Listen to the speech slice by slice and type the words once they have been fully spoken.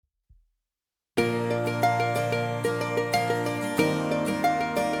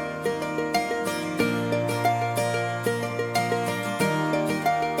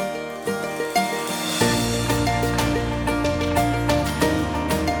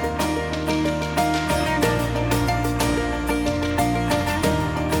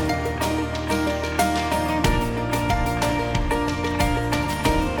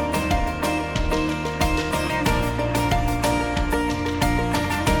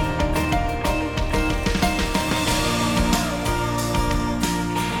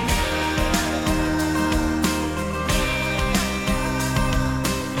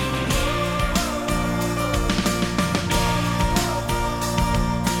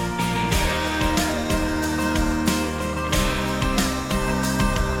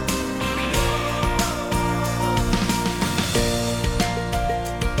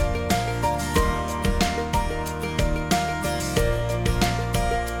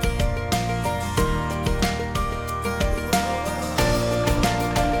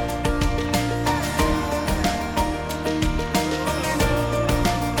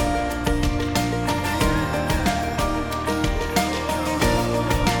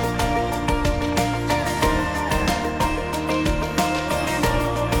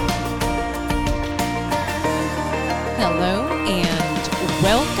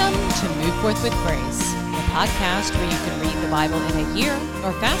Forth with Grace, the podcast where you can read the Bible in a year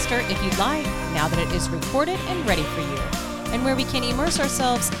or faster if you'd like, now that it is recorded and ready for you, and where we can immerse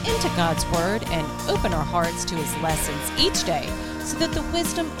ourselves into God's Word and open our hearts to His lessons each day so that the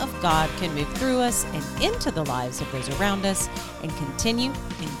wisdom of God can move through us and into the lives of those around us and continue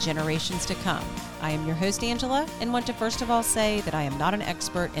in generations to come. I am your host, Angela, and want to first of all say that I am not an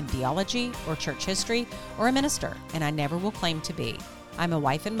expert in theology or church history or a minister, and I never will claim to be. I'm a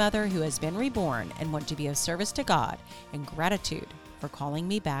wife and mother who has been reborn and want to be of service to God and gratitude for calling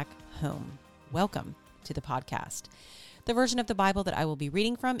me back home. Welcome to the podcast. The version of the Bible that I will be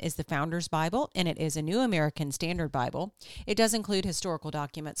reading from is the Founders Bible, and it is a New American Standard Bible. It does include historical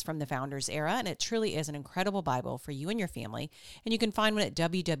documents from the Founders era, and it truly is an incredible Bible for you and your family, and you can find one at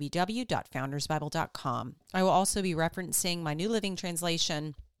www.foundersbible.com. I will also be referencing my New Living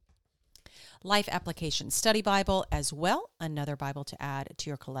Translation Life Application Study Bible as well, another Bible to add to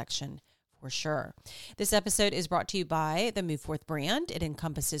your collection for sure. This episode is brought to you by the Move Forth brand. It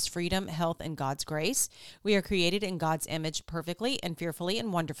encompasses freedom, health, and God's grace. We are created in God's image perfectly and fearfully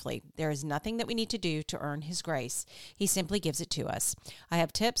and wonderfully. There is nothing that we need to do to earn His grace. He simply gives it to us. I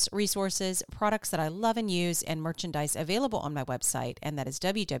have tips, resources, products that I love and use, and merchandise available on my website, and that is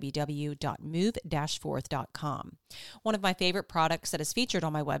www.move-forth.com. One of my favorite products that is featured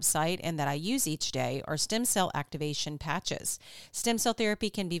on my website and that I use each day are stem cell activation patches. Stem cell therapy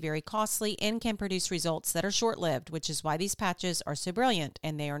can be very costly and can produce results that are short-lived, which is why these patches are so brilliant,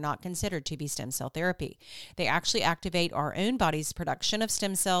 and they are not considered to be stem cell therapy. They actually activate our own body's production of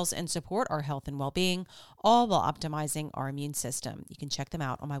stem cells and support our health and well-being, all while optimizing our immune system. You can check them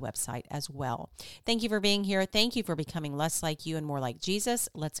out on my website as well. Thank you for being here. Thank you for becoming less like you and more like Jesus.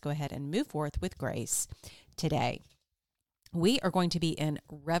 Let's go ahead and move forth with grace today. We are going to be in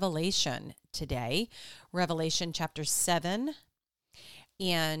Revelation today, Revelation chapter 7,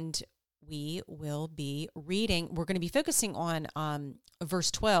 and we will be reading, we're going to be focusing on verse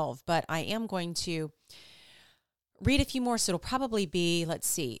 12, but I am going to read a few more, so it'll probably be,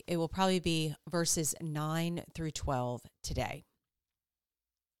 it will probably be verses 9 through 12 today.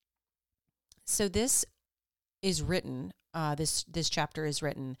 So this is written, this chapter is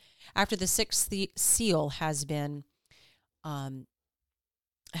written after the sixth seal has been broken,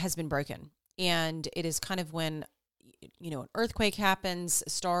 and it is kind of when an earthquake happens,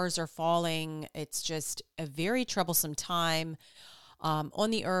 stars are falling. It's just a very troublesome time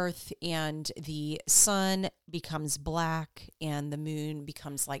on the earth, and the sun becomes black and the moon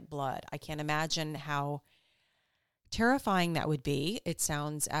becomes like blood. I can't imagine how terrifying that would be. It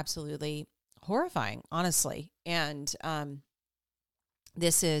sounds absolutely horrifying, honestly. And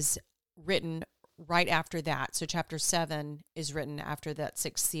this is written right after that. So chapter 7 is written after that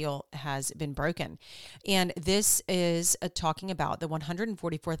sixth seal has been broken. And this is talking about the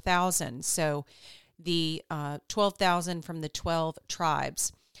 144,000. So the 12,000 from the 12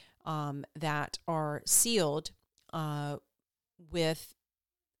 tribes that are sealed with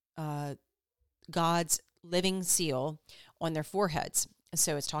God's living seal on their foreheads.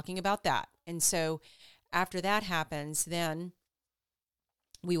 So it's talking about that. And so after that happens, then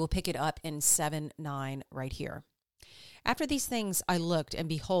we will pick it up in 7:9 right here. After these things I looked, and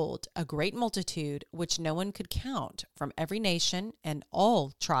behold, a great multitude, which no one could count, from every nation and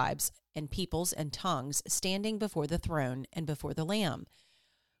all tribes and peoples and tongues, standing before the throne and before the Lamb,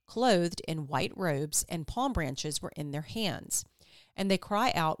 clothed in white robes, and palm branches were in their hands. And they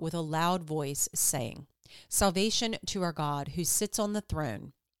cry out with a loud voice, saying, Salvation to our God, who sits on the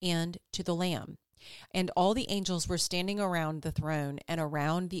throne, and to the Lamb. And all the angels were standing around the throne and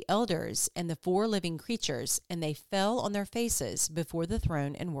around the elders and the four living creatures, and they fell on their faces before the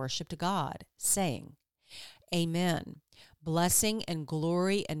throne and worshipped God, saying, Amen. Blessing and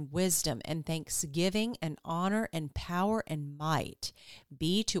glory and wisdom and thanksgiving and honor and power and might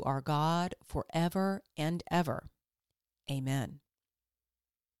be to our God forever and ever. Amen.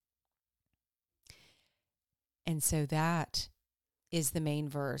 And so that is the main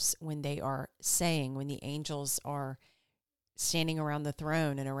verse when they are saying, when the angels are standing around the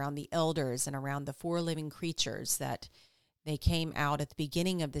throne and around the elders and around the four living creatures, that they came out at the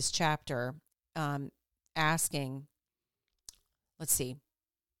beginning of this chapter asking, I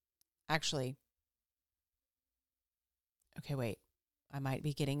might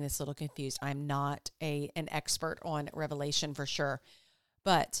be getting this a little confused. I'm not an expert on Revelation for sure,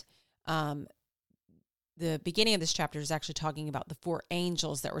 but the beginning of this chapter is actually talking about the four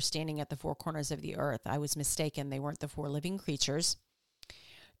angels that were standing at the four corners of the earth. I was mistaken. They weren't the four living creatures.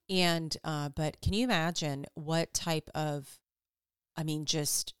 And, but can you imagine what type of,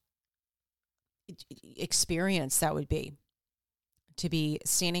 just experience that would be to be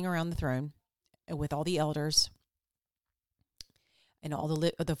standing around the throne with all the elders and all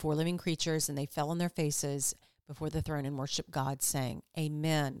the four living creatures, and they fell on their faces before the throne and worship God, saying,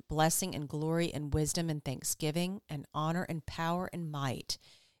 Amen. Blessing and glory and wisdom and thanksgiving and honor and power and might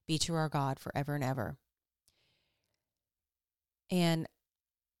be to our God forever and ever. And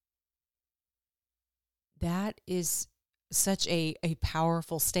that is such a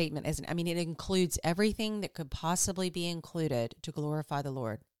powerful statement, isn't it? I mean, it includes everything that could possibly be included to glorify the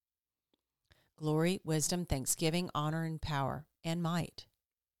Lord. Glory, wisdom, thanksgiving, honor, and power, and might.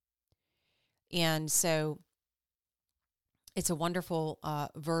 And so it's a wonderful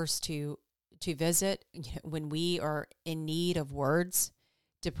verse to visit when we are in need of words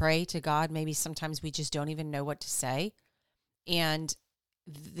to pray to God. Maybe sometimes we just don't even know what to say. And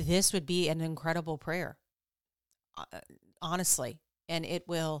this would be an incredible prayer, honestly. And it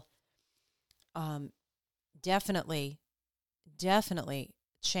will definitely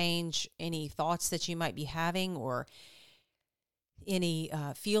change any thoughts that you might be having or any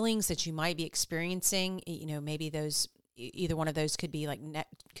feelings that you might be experiencing. You know, maybe those, either one of those could be like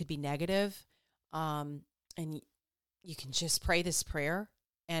could be negative, and you can just pray this prayer,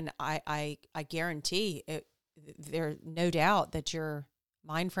 and I guarantee it. There's no doubt that your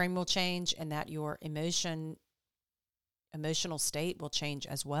mind frame will change and that your emotional state will change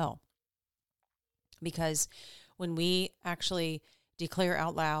as well. Because when we actually declare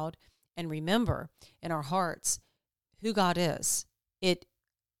out loud and remember in our hearts who God is,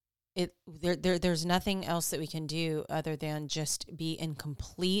 there's nothing else that we can do other than just be in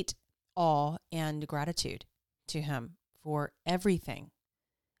complete awe and gratitude to Him for everything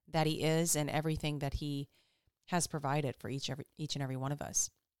that He is and everything that He has provided for each and every one of us.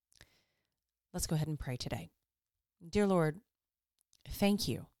 Let's go ahead and pray today. Dear Lord, thank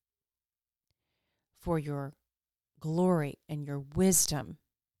you for your glory and your wisdom.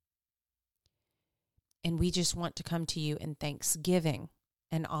 And we just want to come to you in thanksgiving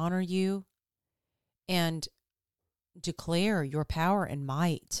and honor you and declare your power and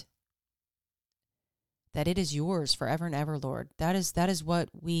might, that it is yours forever and ever, Lord. That is what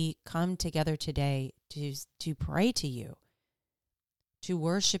we come together today to pray to you, to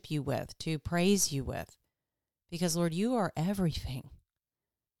worship you with, to praise you with. Because, Lord, you are everything.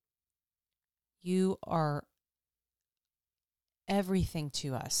 You are everything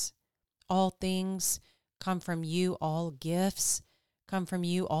to us. All things come from you. All gifts come from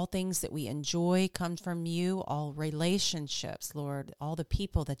you. All things that we enjoy come from you. All relationships, Lord, all the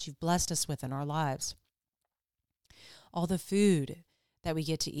people that you've blessed us with in our lives. All the food that we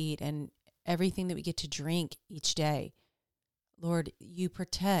get to eat and everything that we get to drink each day. Lord, you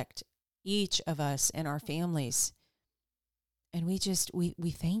protect each of us and our families. And we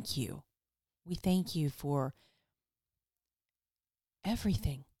thank you. We thank you for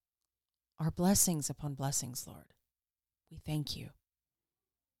everything. Our blessings upon blessings, Lord. We thank you.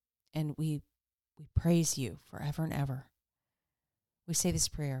 And we praise you forever and ever. We say this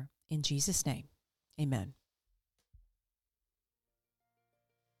prayer in Jesus' name. Amen.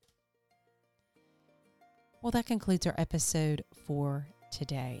 Well, that concludes our episode for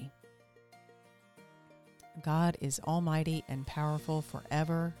today. God is almighty and powerful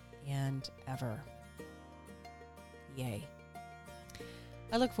forever and ever. Yay.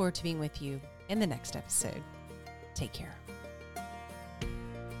 I look forward to being with you in the next episode. Take care.